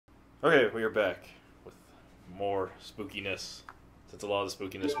Okay, we are back with more spookiness. Since a lot of the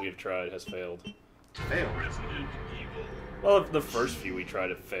spookiness we have tried has failed. Failed? Well, the first few we tried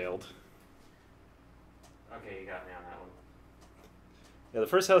have failed. Okay, you got me on that one. Yeah, the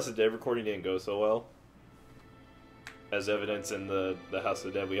first House of the Dead recording didn't go so well. As evidence in the House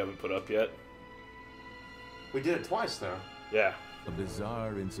of the Dead we haven't put up yet. We did it twice, though. Yeah. A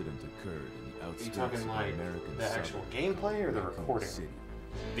bizarre incident occurred in the Are you outskirts talking of like American the actual suburb, gameplay or the Raccoon recording? City.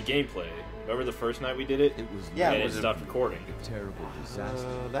 The gameplay. Remember the first night we did it? It was Yeah, and it it was stopped recording. a terrible disaster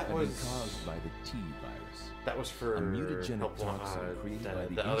that had was- been caused by the T virus. That was for A mutagenic helpful, toxin created by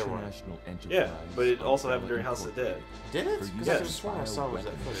the other one. International Enterprise. Yeah, but it also happened Umbrella during House of the Dead. Did it? For Because use I Yes. could have sworn I saw was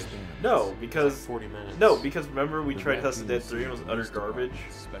that footage. No, because 40 minutes. no, because remember we The tried House of the Dead Raccoon 3 and it was City utter Police garbage.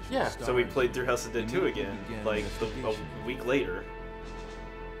 Department's special Yeah. So we stars played through House of the Dead 2 again, began like investigation. a week later.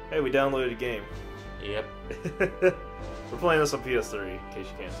 Hey, we downloaded a game. Yep. We're playing this on PS3, in case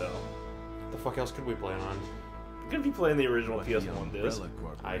you can't tell. The fuck else could we play it on? We're gonna be playing the original But the PS1 disc.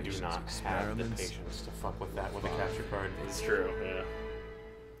 Umbrella I do Corporation's not have the experiments patience to fuck with that with a capture card. It's true, yeah.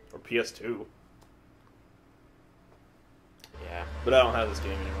 Or PS2. Yeah. But I don't have this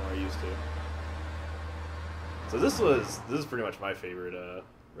game anymore, I used to. So this is pretty much my favorite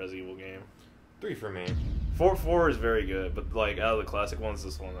Resident Evil game. 3 for me. 4 is very good, but like out of the classic ones,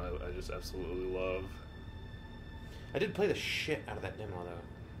 this one I just absolutely love. I did play the shit out of that demo,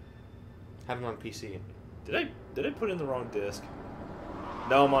 though. Had it on PC. Did I put in the wrong disc?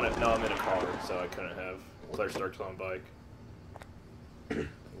 No, I'm in a car, so I couldn't have Claire Stark's on bike.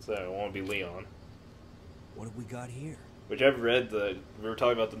 So I want to be Leon. What have we got here? Which I've read we were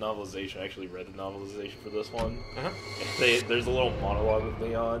talking about the novelization. I actually read the novelization for this one. Uh-huh. There's a little monologue with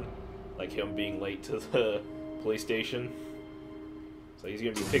Leon, like him being late to the police station. So he's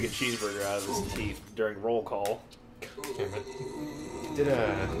gonna be picking cheeseburger out of his teeth during roll call. Damn it.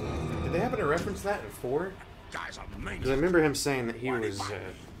 Did they happen to reference that in 4? Guys, I'm Because I remember him saying that he was,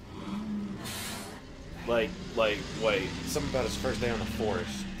 Like, wait. something about his first day on the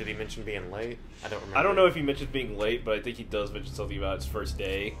force. Did he mention being late? I don't remember. I don't know if he mentions being late, but I think he does mention something about his first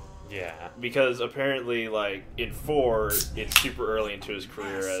day. Yeah. Because apparently, like, in 4, it's super early into his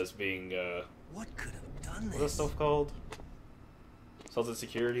career as being, What could have done this? what's that stuff called? Something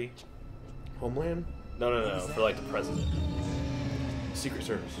security? Homeland? No, for, like, the president. Secret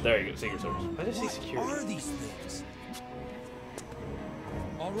Service. There you go, Secret Service. Why did I say What security? are these things?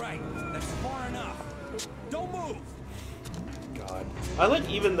 All right, that's far enough. Don't move. God. I like,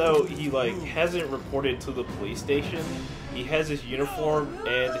 even though he, like, hasn't reported to the police station, he has his uniform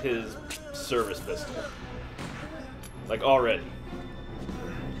and his service pistol. Like, already.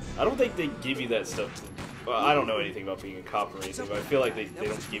 I don't think they give you that stuff. Well, I don't know anything about being a cop or anything, but I feel like they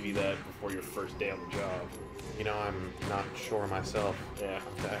don't give you that before your first day on the job. You know, I'm not sure myself. Yeah. I'll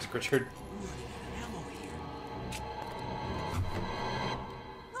have to ask Richard.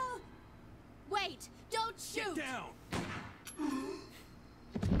 Wait! Don't shoot! Get down.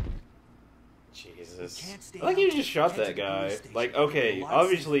 Jesus. Can't stay I like you out. just shot Head that to the guy. police station. Like, okay, Lots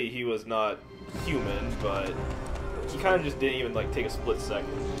obviously he was not human, but he kind of just didn't even, like, take a split second.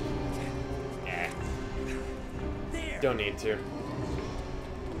 Eh. There. Don't need to.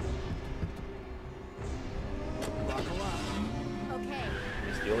 Buckle up. Okay.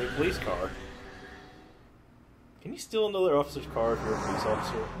 He's stealing a police car. Can you steal another officer's car if you're a police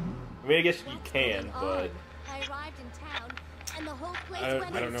officer? I mean, I guess you What's can, going but... on? I arrived in town, and the whole place I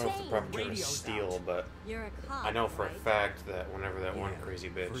went don't know if the insane. proper term is Radio's steal, out. but You're a cop, I know for a right? fact that whenever that one Yeah. crazy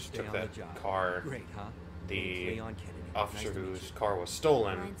bitch First day took on that the job. car, Great, huh? the Leon Kennedy. officer Nice to meet whose you. car was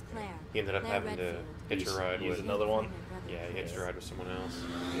stolen, Mine's Claire. he ended up Claire having to Redfield. hitch a ride Use with. another one? Yeah, he hitched a ride with someone else.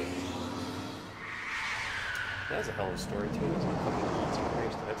 That's a hell of a story too. It's like fucking monster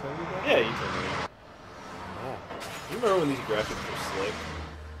race. Did I tell you that? Yeah, you told me. Yeah. You remember when these graphics were slick?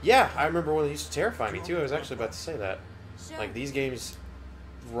 Yeah, I remember when they used to terrify me too. I was actually about to say that. Sure. Like these games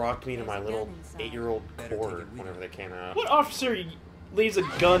rocked me to my little 8-year-old core whenever they came out. What officer leaves a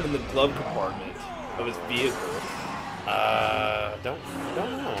gun in the glove compartment of his vehicle? Don't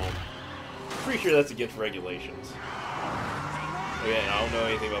know. Pretty sure that's against regulations. Again, I don't know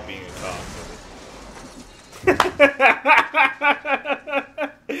anything about being a cop.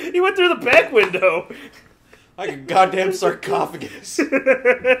 He went through the back window. Like a goddamn sarcophagus.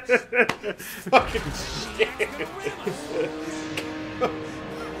 Fucking shit.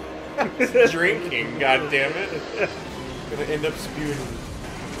 Drinking, goddammit. Gonna end up spewing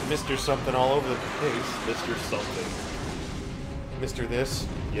Mr. Something all over the place. Mr. Something. Mr. This.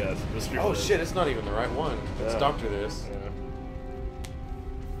 Yes, Mr. Oh This. shit, it's not even the right one. It's Yeah. Dr. This. Yeah.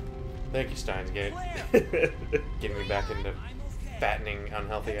 Thank you, Steins Gate. Claire. Getting me back into I'm okay. fattening,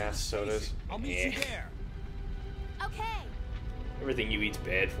 unhealthy ass sodas. I'll meet you there. Okay. Everything you eat's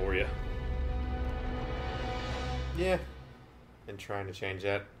bad for you. Yeah. And trying to change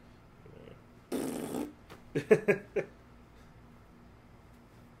that.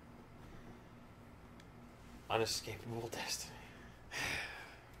 Unescapable destiny.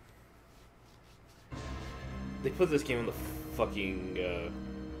 They put this game on the fucking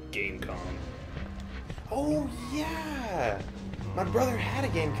GameCom. Oh, yeah! My brother had a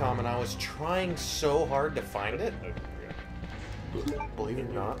Gamecom and I was trying so hard to find it. Believe it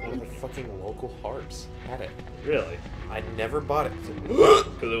or not, one of the fucking local harps had it. Really? I never bought it.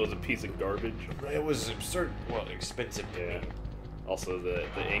 Because it was a piece of garbage. It was absurd. Well, expensive to Yeah. me. Also, the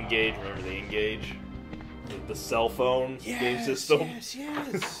Engage. Remember the Engage? The cell phone game system.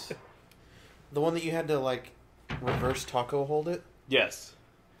 Yes. The one that you had to like reverse taco hold it. Yes.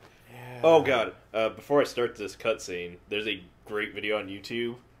 Yeah. Oh god. Before I start this cutscene, there's a great video on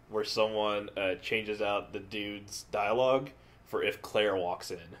YouTube where someone changes out the dude's dialogue for if Claire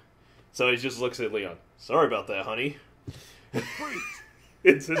walks in. So he just looks at Leon. Sorry about that, honey. Freeze!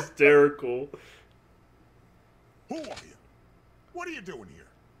 It's hysterical. Who are you? What are you doing here?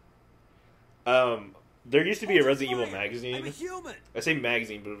 There used to be a Resident Evil I'm a magazine. human. I say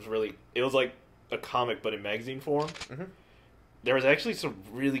magazine, but it was like a comic, but in magazine form. Mhm. There was actually some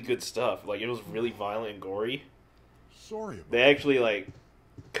really good stuff. Like, it was really violent and gory. Sorry about They actually, like,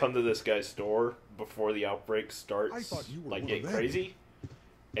 come to this guy's store before the outbreak starts, I thought you were like, one getting of them. crazy.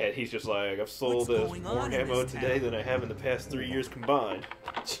 And he's just like, I've sold What's us going more on in ammo this today town? than I have in the past 3 years combined.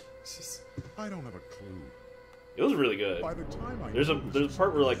 Jesus. I don't have a clue. It was really good. By the time I There's a knew it there's was a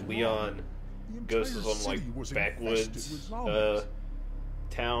part where, like, something Leon the goes to entire some, like, city was backwoods infested with zombies.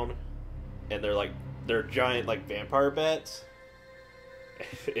 town, and they're giant, like, vampire bats.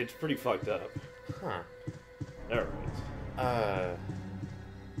 It's pretty fucked up. Huh. Alright.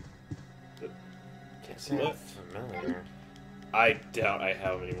 Can't say I'm familiar. I doubt I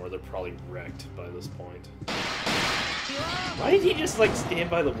have them anymore. They're probably wrecked by this point. Why did he just, like, stand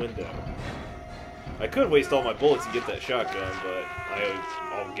by the window? I could waste all my bullets and get that shotgun, but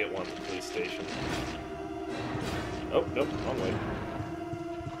I'll get one at the police station. Oh, nope, wrong way.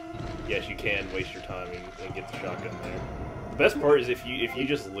 Yes, you can waste your time and get the shotgun there. The best part is if you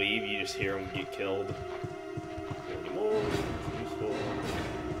just leave, you just hear them get killed. Anymore. Useful.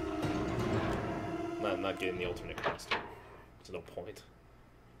 Not getting the alternate costume. There's no point.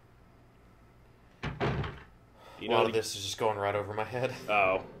 You A lot of this is just going right over my head.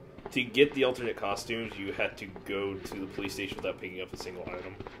 Oh. To get the alternate costumes, you had to go to the police station without picking up a single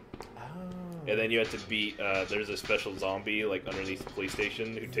item. Oh. And then you had to beat, there's a special zombie, like, underneath the police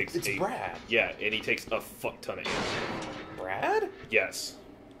station who takes It's Brad. Yeah, and he takes a fuck ton of hits. Brad? Yes.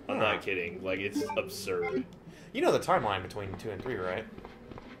 I'm Huh. not kidding. Like, it's absurd. You know the timeline between 2 and 3, right?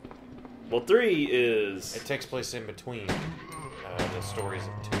 Well, 3 is... It takes place in between the stories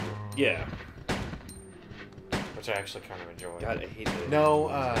of 2, Yeah. which I actually kind of enjoy. God, I hate that. No,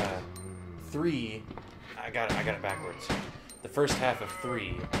 3, I got it backwards. The first half of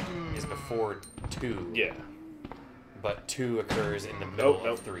 3 is before 2. Yeah. But 2 occurs in the middle Nope,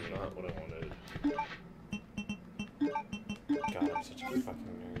 of 3. not what I wanted. God, I'm such a fucking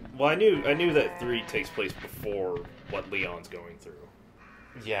nerd. Well, I knew that 3 takes place before what Leon's going through.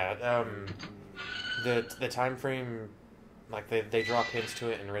 Yeah, the time frame, like they drop hints to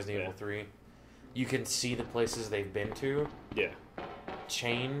it in Resident Evil 3. You can see the places they've been to Yeah.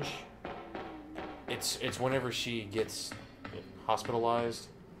 change. It's whenever she gets hospitalized.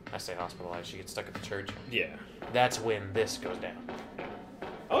 I say hospitalized. She gets stuck at the church. Yeah. That's when this goes down.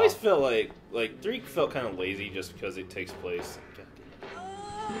 I always felt like 3 felt kind of lazy just because it takes place.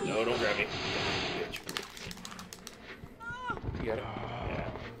 No, don't grab me. Bitch. You got it. Yeah,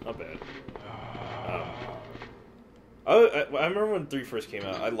 not bad. I remember when 3 first came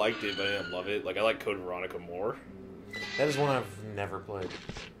out. I liked it, but I didn't love it. Like, I like Code Veronica more. That is one I've never played.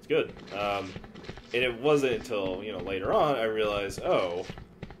 It's good. And it wasn't until, later on I realized, oh,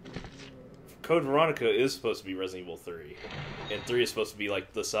 Code Veronica is supposed to be Resident Evil 3. And 3 is supposed to be,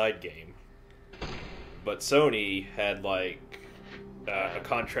 like, the side game. But Sony had, like, a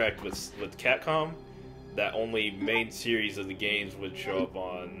contract with Capcom that only main series of the games would show up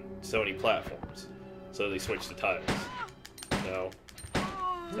on Sony platforms. So they switched the titles. So. Oh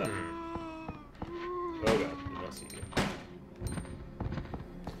god, you must see it.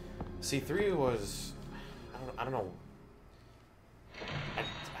 C3 was... I don't know.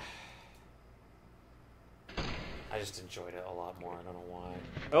 I just enjoyed it a lot more. I don't know why.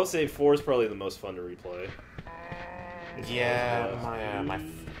 I would say 4 is probably the most fun to replay. Yeah,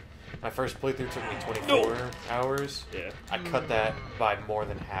 My first playthrough took me 24 hours. Yeah. I cut that by more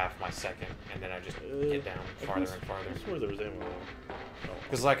than half my second, and then I just get down farther and farther. I swear there was ammo.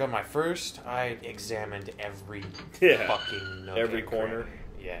 Because, like, on my first, I examined every Yeah. fucking nook Every and corner. cranny.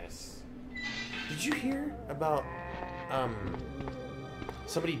 Yes. Did you hear about,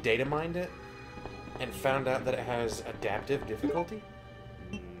 somebody data mined it and found out that it has adaptive difficulty?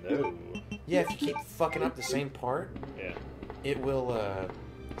 No. Yeah, if you keep fucking up the same part, Yeah. it will,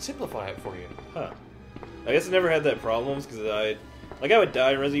 simplify it for you. Huh. I guess I never had that problems because I would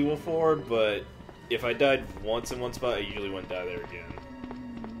die in Resident Evil 4, but if I died once in one spot, I usually wouldn't die there again.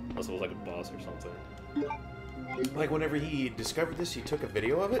 Unless it was like a boss or something. Like, whenever he discovered this, he took a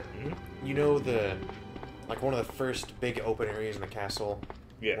video of it. Mm-hmm. You know like, one of the first big open areas in the castle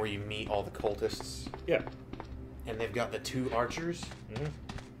Yeah. where you meet all the cultists? Yeah. And they've got the 2 archers. Mm-hmm.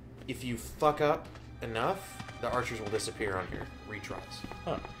 If you fuck up enough, the archers will disappear on your retries.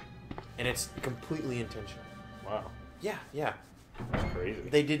 Huh. And it's completely intentional. Wow. Yeah, yeah. That's crazy.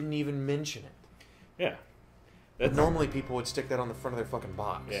 They didn't even mention it. Yeah. That's Normally people would stick that on the front of their fucking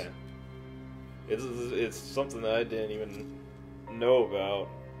box. Yeah. It's something that I didn't even know about.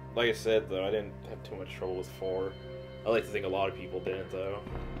 Like I said, though, I didn't have too much trouble with 4. I like to think a lot of people didn't, though.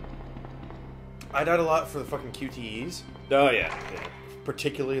 I died a lot for the fucking QTEs. Oh, yeah.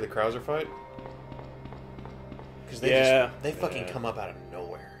 Particularly the Krauser fight. Because they fucking come up out of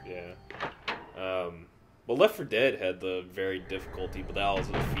nowhere. Yeah. Well, Left 4 Dead had the very difficulty, but that was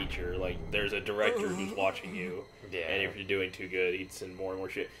a feature. Like, there's a director who's watching you, Yeah. and if you're doing too good, he'd send more and more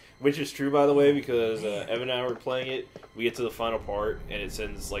shit. Which is true, by the way, because Evan and I were playing it. We get to the final part, and it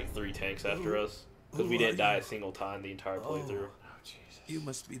sends like 3 tanks after us because we didn't die a single time the entire playthrough. Oh, Jesus. You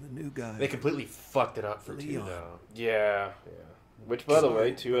must be the new guy. They completely fucked it up for 2, Leon. though. Yeah. Which, by the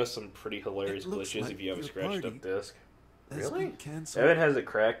Sorry. way, 2 has some pretty hilarious It looks glitches like if you have a your scratched party up disc. That's Really? been canceled. Evan has a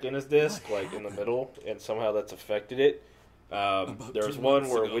crack in his disc, What like in the happened? middle, and somehow that's affected it. About There was 2 one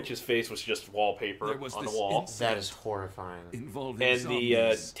months where ago, Witch's face was just wallpaper there was on the this wall. That is horrifying. involving And the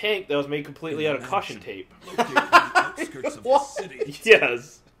zombies tank that was made completely in out a of caution mansion tape. located in the outskirts of the What? city.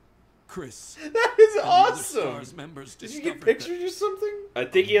 Yes. Chris. That is and the other STARS members Did you get discovered pictures or something? I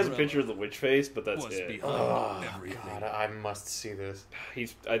think he has a Umbrella picture of the witch face, but that that's was it. behind Oh, everything. God, I must see this. I think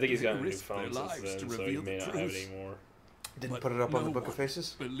he's They gotten a new risked their phone since lives then, to so he reveal may the not have it truth. anymore. Didn't But put it up on no the Book of one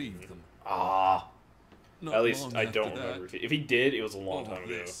Faces? Believe them. Ah. Not At least long I don't after remember. that, If he did, it was a long all time ago.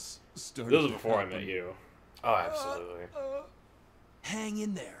 this started This was to before I happen. met you. Oh, absolutely. Hang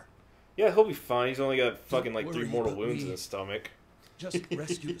in there. Yeah, he'll be fine. He's only got fucking like 3 worry mortal about wounds in me. his stomach. Just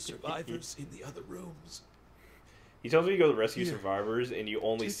rescue the survivors in the other rooms. He tells me you go to rescue Here. survivors, and you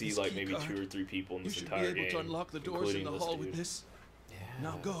only Take see this like key maybe card. 2 or 3 people in You this should be entire able game, to unlock the doors in including the this hall dude. with this. Yeah.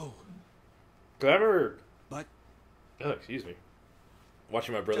 Now go. 'Cause I remember, But excuse me,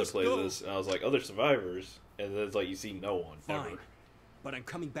 watching my brother Just play go. this, and I was like, "Oh, there's survivors," and then it's like you see no one Fine, ever. but I'm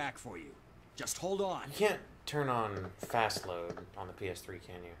coming back for you. Just hold on. You can't turn on fast load on the PS3,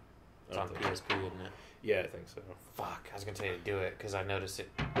 can you? It's I on don't think PSP, isn't it? Yeah, I think so. Fuck, I was gonna tell you to do it because I noticed it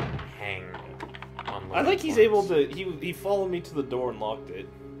hang on. I think he's points. able to. He followed me to the door and locked it.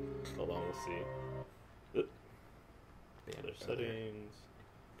 Hold on, let's see. Yeah, Other settings.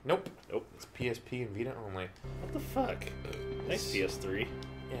 Nope. Nope. It's PSP and Vita only. What the fuck? Nice PS3.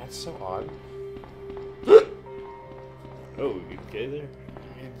 Yeah, it's so odd. Oh, you okay there?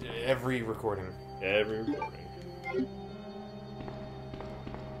 Every recording. Every recording.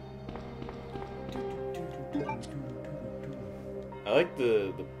 I like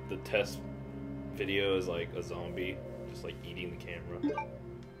the test video is like a zombie, just like eating the camera.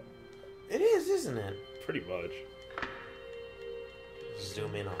 It is, isn't it? Pretty much.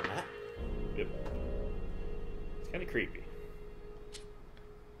 Zoom in on that. Yep. It's kind of creepy.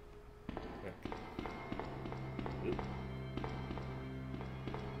 Oop.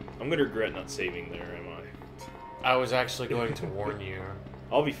 I'm gonna regret not saving there, am I? I was actually going to warn you.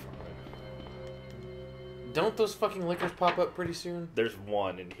 I'll be fine. Don't those fucking lickers pop up pretty soon? There's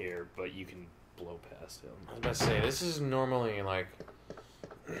one in here, but you can blow past him. I was about to say, this is normally like...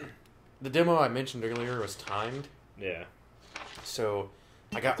 The demo I mentioned earlier was timed, Yeah. so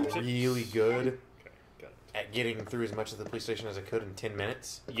I got really good Okay, got it. at getting through as much of the police station as I could in 10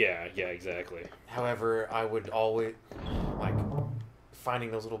 minutes. Yeah, exactly. However, I would always, like, finding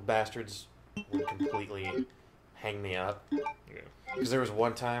those little bastards would completely hang me up. Yeah. Because there was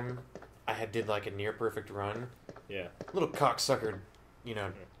one time I had did like a near perfect run. Yeah. Little cocksucker, you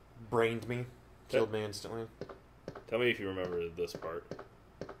know, brained me, killed me instantly. Tell me if you remember this part.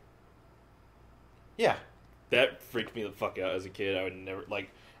 Yeah. That freaked me the fuck out as a kid. I would never,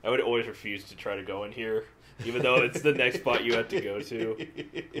 like, I would always refuse to try to go in here, even though it's the next spot you have to go to.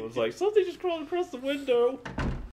 It was like, something just crawled across the window.